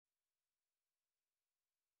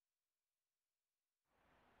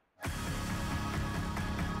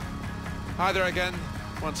Hi there again.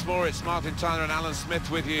 Once more, it's Martin Tyler and Alan Smith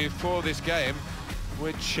with you for this game,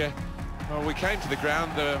 which, well, we came to the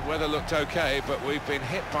ground, the weather looked okay, but we've been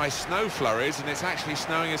hit by snow flurries, and it's actually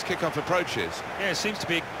snowing as kick-off approaches. Yeah, it seems to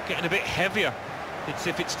be getting a bit heavier. It's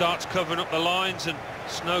if it starts covering up the lines and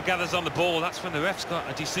snow gathers on the ball, that's when the ref's got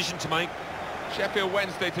a decision to make. Sheffield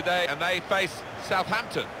Wednesday today, and they face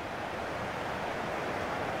Southampton.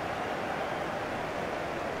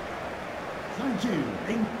 Thank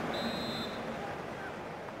you.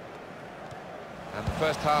 And the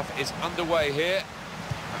first half is underway here.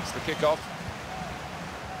 That's the kick-off.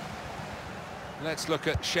 Let's look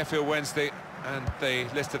at Sheffield Wednesday and the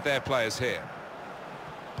list of their players here.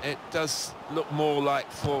 It does look more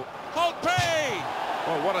like for Holtby!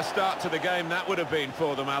 Well, what a start to the game that would have been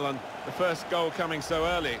for them, Alan. The first goal coming so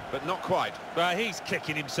early, but not quite. But he's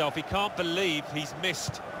kicking himself. He can't believe he's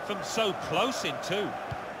missed from so close in too.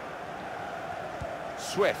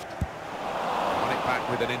 Swift. On it back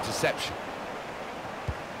with an interception.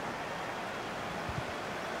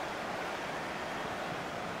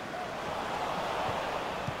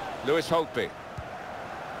 Lewis Holtby.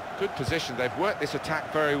 Good position. They've worked this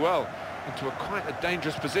attack very well into quite a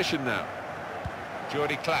dangerous position now.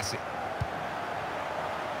 Jordi Classy.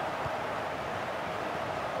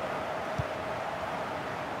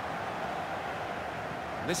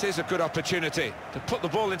 This is a good opportunity to put the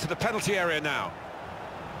ball into the penalty area now.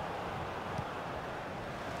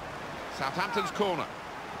 Southampton's corner.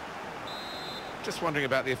 Just wondering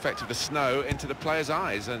about the effect of the snow into the players'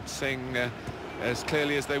 eyes and seeing as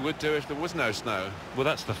clearly as they would do if there was no snow. Well,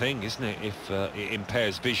 that's the thing, isn't it? If it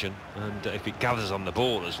impairs vision and if it gathers on the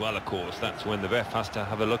ball as well, of course, that's when the ref has to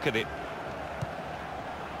have a look at it.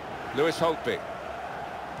 Lewis Holtby.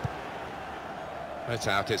 That's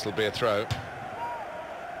out, it'll be a throw.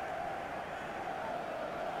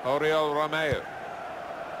 Oriol Romeo.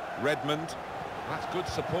 Redmond. That's good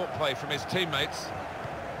support play from his teammates.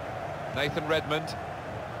 Nathan Redmond.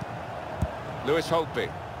 Lewis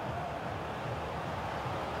Holtby.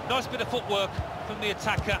 Nice bit of footwork from the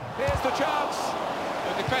attacker. Here's the chance.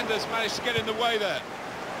 The defenders managed to get in the way there.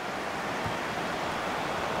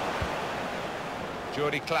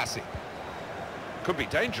 Jordi Classy. Could be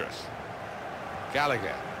dangerous.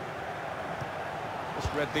 Gallagher.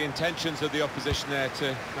 Just read the intentions of the opposition there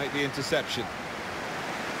to make the interception.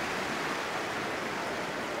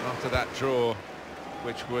 After that draw,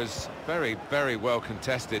 which was very, very well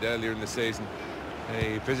contested earlier in the season,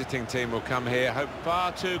 the visiting team will come here. Hope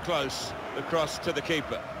far too close, the cross to the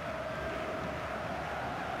keeper.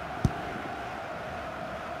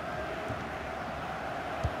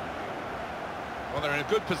 Well, they're in a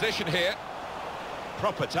good position here.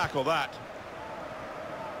 Proper tackle, that.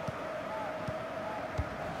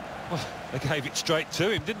 Well, they gave it straight to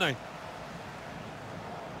him, didn't they?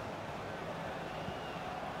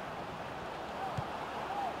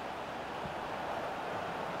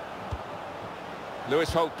 Lewis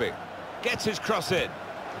Holtby. Gets his cross in.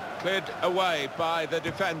 Cleared away by the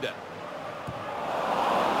defender.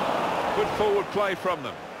 Good forward play from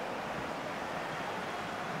them.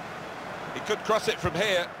 He could cross it from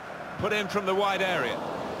here, put in from the wide area.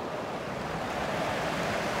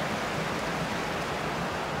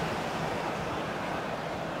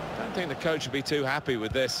 I don't think the coach will be too happy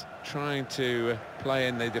with this, trying to play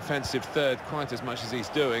in the defensive third quite as much as he's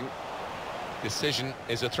doing. Decision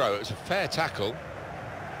is a throw. It was a fair tackle.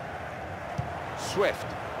 Swift.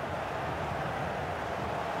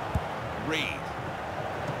 Reed.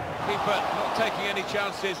 Keeper not taking any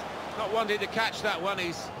chances, not wanting to catch that one,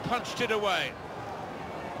 he's punched it away.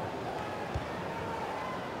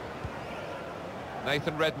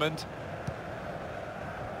 Nathan Redmond.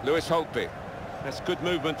 Lewis Holtby. That's good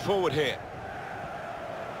movement forward here.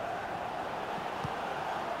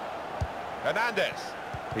 Hernandez.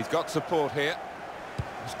 He's got support here.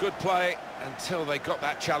 It's good play until they got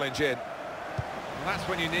that challenge in. And that's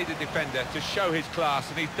when you need a defender to show his class,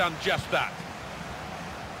 and he's done just that.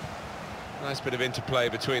 Nice bit of interplay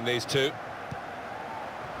between these two.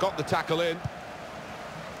 Got the tackle in.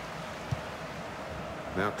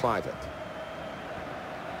 Now Clivert.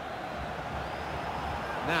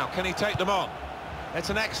 Now, can he take them on?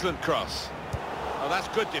 It's an excellent cross. Oh, that's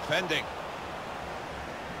good defending.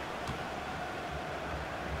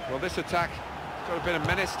 Well, this attack has got a bit of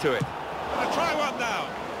menace to it. I'll try one now.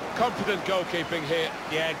 Confident goalkeeping here.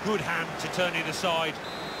 Yeah, good hand to turn it aside.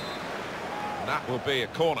 And that will be a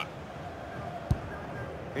corner.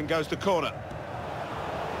 In goes the corner.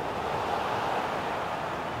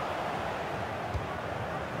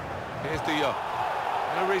 Here's the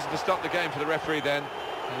no reason to stop the game for the referee then,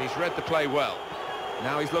 and he's read the play well.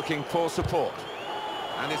 Now he's looking for support.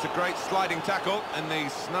 And it's a great sliding tackle in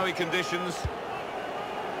these snowy conditions.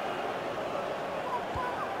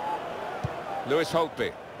 Lewis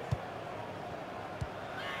Holtby.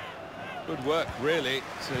 Good work, really,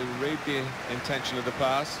 to read the intention of the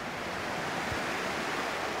pass.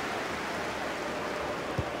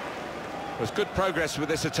 There's good progress with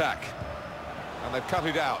this attack. And they've cut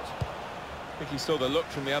it out. I think he saw the look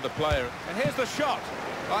from the other player. And here's the shot.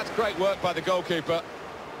 That's great work by the goalkeeper.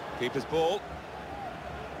 Keeper's ball.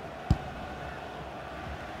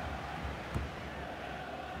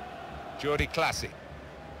 Jordi Classy.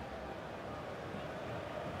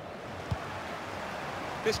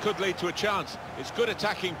 This could lead to a chance. It's good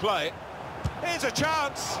attacking play. Here's a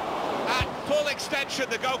chance. At full extension,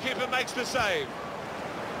 the goalkeeper makes the save.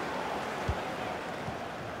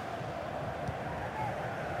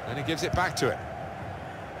 And he gives it back to him.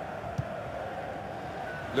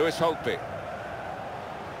 Lewis Holtby.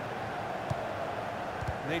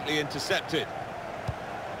 Neatly intercepted.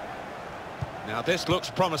 Now this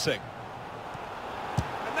looks promising.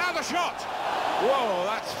 And now the shot! Whoa,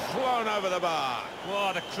 that's flown over the bar.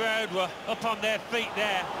 Well, the crowd were up on their feet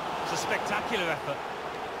there. It's a spectacular effort.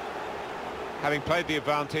 Having played the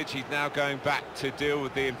advantage, he's now going back to deal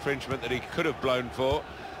with the infringement that he could have blown for,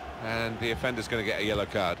 and the offender's going to get a yellow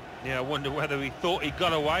card. Yeah, I wonder whether he thought he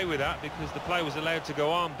got away with that because the play was allowed to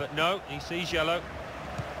go on, but no, he sees yellow.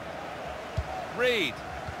 Reed.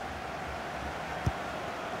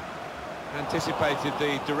 Anticipated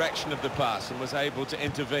the direction of the pass and was able to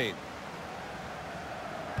intervene.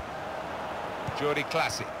 Jordi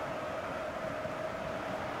Classy.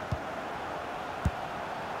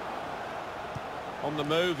 On the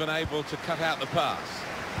move and able to cut out the pass.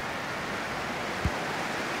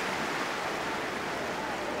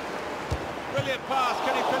 Brilliant pass,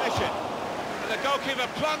 can he finish it? And the goalkeeper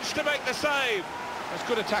plunged to make the save. That's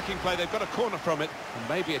good attacking play, they've got a corner from it, and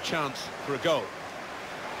maybe a chance for a goal.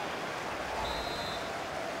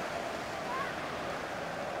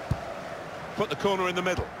 Put the corner in the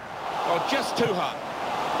middle. Oh, just too hard.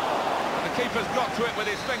 And the keeper's got to it with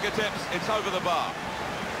his fingertips, it's over the bar.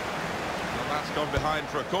 Well, that's gone behind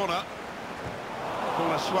for a corner.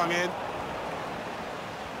 Corner swung in.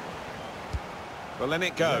 Well, in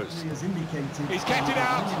it goes. He's kept it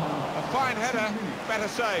out. A fine header, better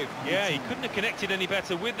save. Yeah, he couldn't have connected any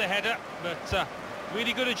better with the header, but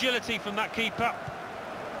really good agility from that keeper.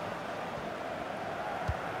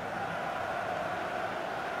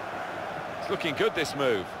 It's looking good, this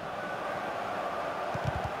move.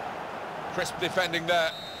 Crisp defending there.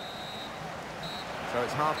 So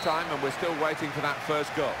it's half-time and we're still waiting for that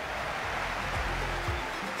first goal.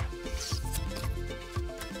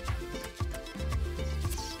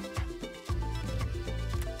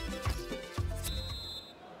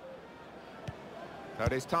 So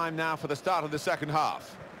it is time now for the start of the second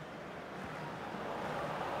half.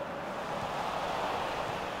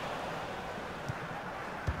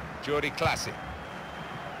 Jordi Classy.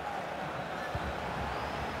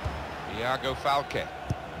 Iago Falque.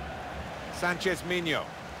 Sanchez Minho.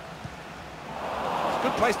 It's a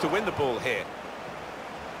good place to win the ball here.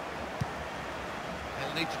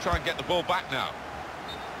 They'll need to try and get the ball back now.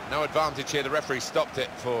 No advantage here, the referee stopped it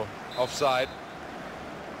for offside.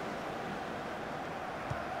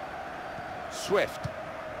 Swift.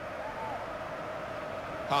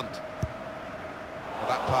 Hunt. Well,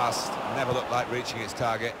 that pass never looked like reaching its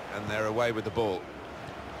target, and they're away with the ball.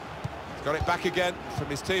 He's got it back again from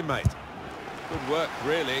his teammate. Good work,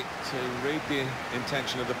 really, to read the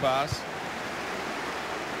intention of the pass.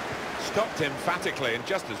 Stopped emphatically and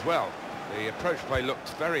just as well. The approach play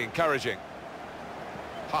looked very encouraging.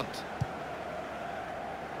 Hunt.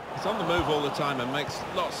 He's on the move all the time and makes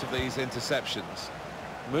lots of these interceptions.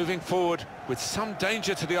 Moving forward with some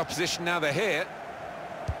danger to the opposition now they're here.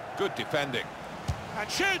 Good defending. And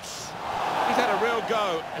shoots! He's had a real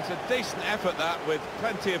go. It's a decent effort, that, with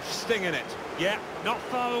plenty of sting in it. Yeah, not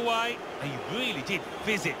far away. He really did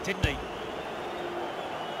fizz it, didn't he?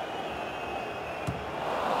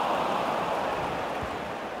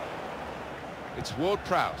 It's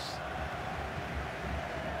Ward-Prowse.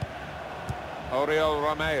 Oriol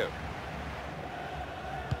Romeo.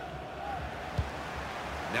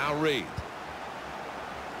 Now Reed.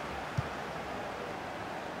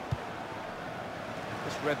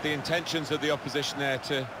 Just read the intentions of the opposition there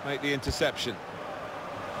to make the interception.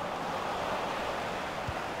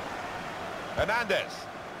 Hernandez.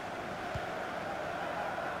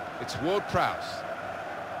 It's Ward-Prowse.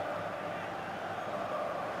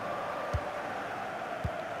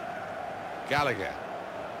 Gallagher.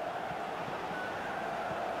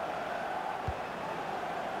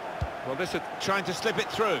 Well, this is trying to slip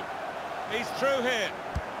it through. He's through here.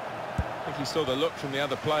 I think he saw the look from the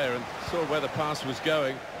other player and saw where the pass was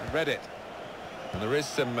going and read it. And there is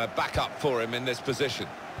some backup for him in this position.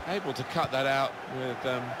 Able to cut that out with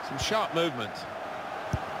some sharp movement.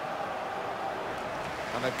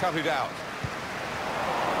 And they've cut it out.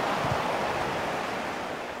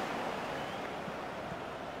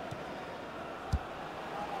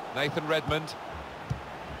 Nathan Redmond.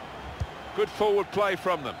 Good forward play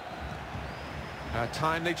from them. A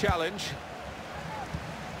timely challenge.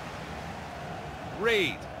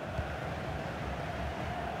 Reed.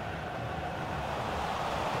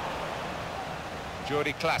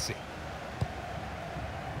 Jordi Classy.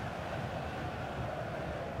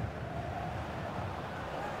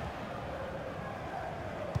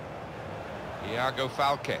 Iago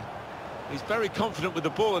Falque. He's very confident with the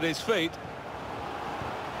ball at his feet.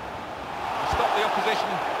 Stop the opposition,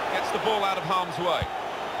 gets the ball out of harm's way.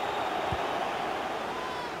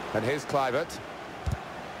 And here's Kluivert.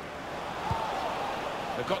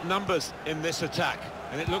 They've got numbers in this attack,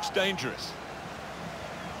 and it looks dangerous.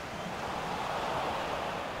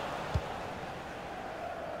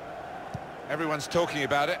 Everyone's talking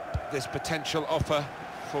about it, this potential offer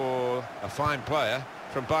for a fine player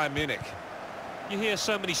from Bayern Munich. You hear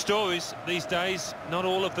so many stories these days, not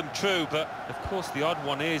all of them true, but of course the odd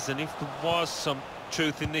one is, and if there was some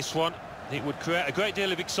truth in this one, it would create a great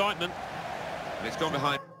deal of excitement. And it's gone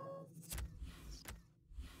behind.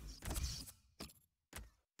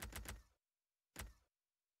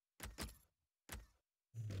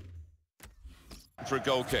 For a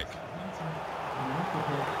goal kick.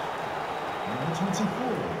 Number 24,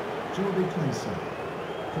 Jordi Classy.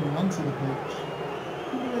 Coming onto the pitch,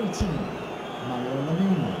 number 18, Mario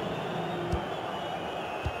Lemina.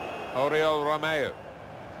 Oriol Romeo.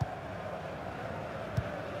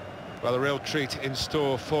 Well, a real treat in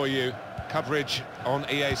store for you. Coverage on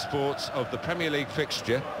EA Sports of the Premier League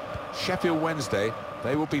fixture. Sheffield Wednesday,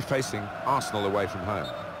 they will be facing Arsenal away from home.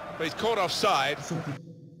 But he's caught offside.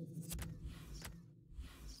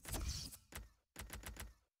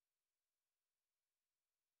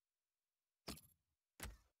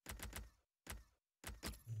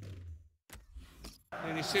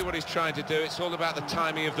 And you see what he's trying to do. It's all about the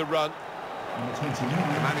timing of the run. The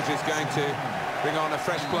manager's going to bring on a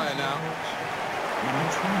fresh player now.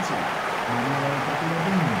 Number 20,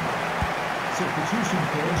 substitution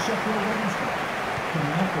for Sheffield Wednesday.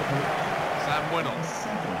 Coming off the pitch, Sam Winnell. number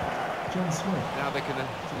 7, John Swift. Now they can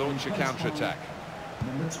launch a counter-attack.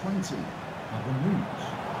 Number 20, Adam Reach.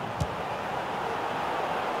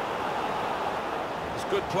 It's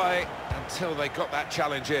good play until they got that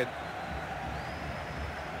challenge in.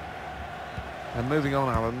 And moving on,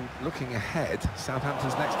 Alan, looking ahead,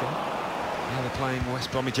 Southampton's next game. Yeah, they're playing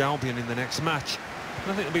West Bromwich Albion in the next match.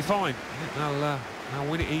 I think they'll be fine. I think they'll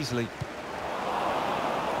win it easily.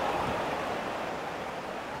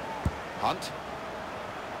 Hunt.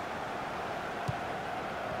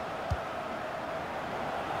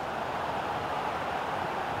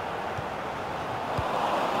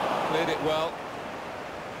 Cleared it well.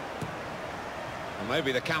 And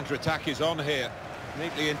maybe the counter-attack is on here.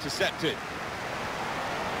 Neatly intercepted.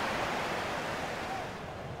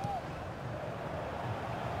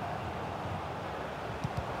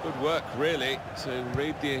 Good work, really, to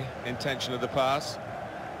read the intention of the pass.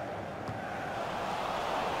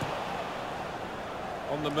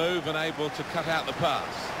 On the move and able to cut out the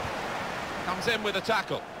pass. Comes in with a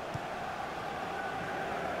tackle.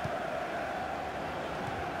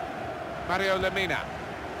 Mario Lemina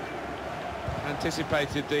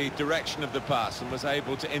anticipated the direction of the pass and was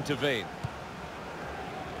able to intervene.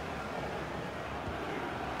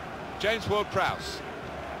 James Ward-Prowse.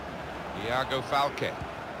 Iago Falque.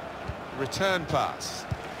 Return pass.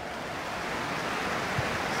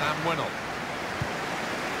 Sam Winnell.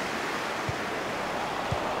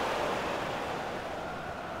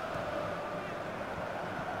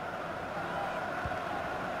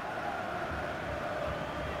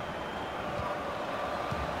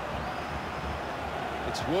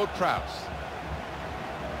 It's Ward-Prowse.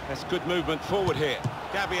 That's good movement forward here.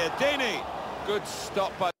 Gabbiadini. Good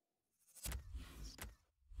stop by...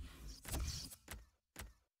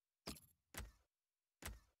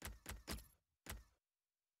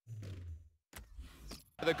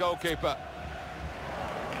 the goalkeeper.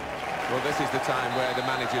 Well, this is the time where the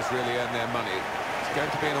managers really earn their money. It's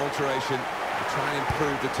going to be an alteration to try and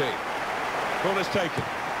improve the team. Corner's taken.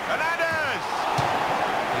 Hernandez!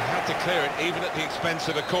 He had to clear it even at the expense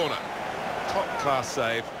of the corner. Top-class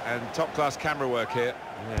save and top-class camera work here.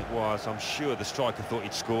 Yeah, it was. I'm sure the striker thought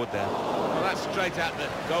he'd scored there. Well, that's straight at the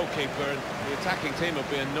goalkeeper, and the attacking team will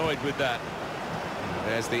be annoyed with that.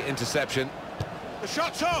 There's the interception. The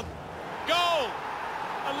shot's on! Goal!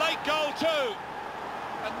 A late goal too.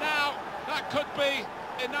 And now that could be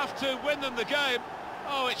enough to win them the game.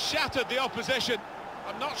 Oh, it shattered the opposition.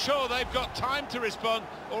 I'm not sure they've got time to respond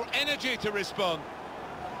or energy to respond.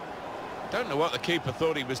 Don't know what the keeper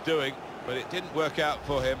thought he was doing, but it didn't work out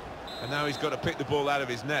for him. And now he's got to pick the ball out of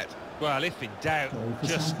his net. Well, if in doubt,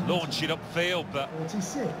 just launch it upfield, but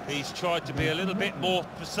 46. he's tried to be a little bit more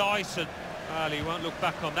precise, and well, he won't look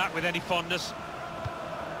back on that with any fondness.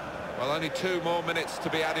 Well, only 2 more minutes to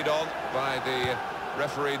be added on by the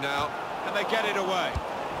referee now. And they get it away.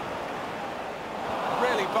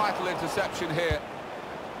 Really vital interception here.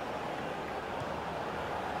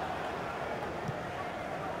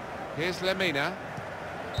 Here's Lemina.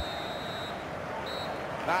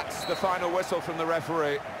 That's the final whistle from the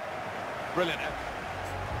referee. Brilliant.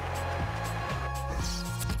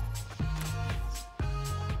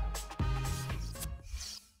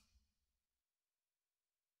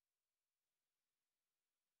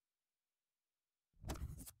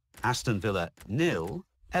 Aston Villa 0,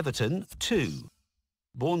 Everton 2,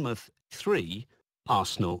 Bournemouth 3,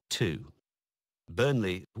 Arsenal 2,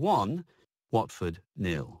 Burnley 1, Watford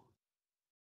 0.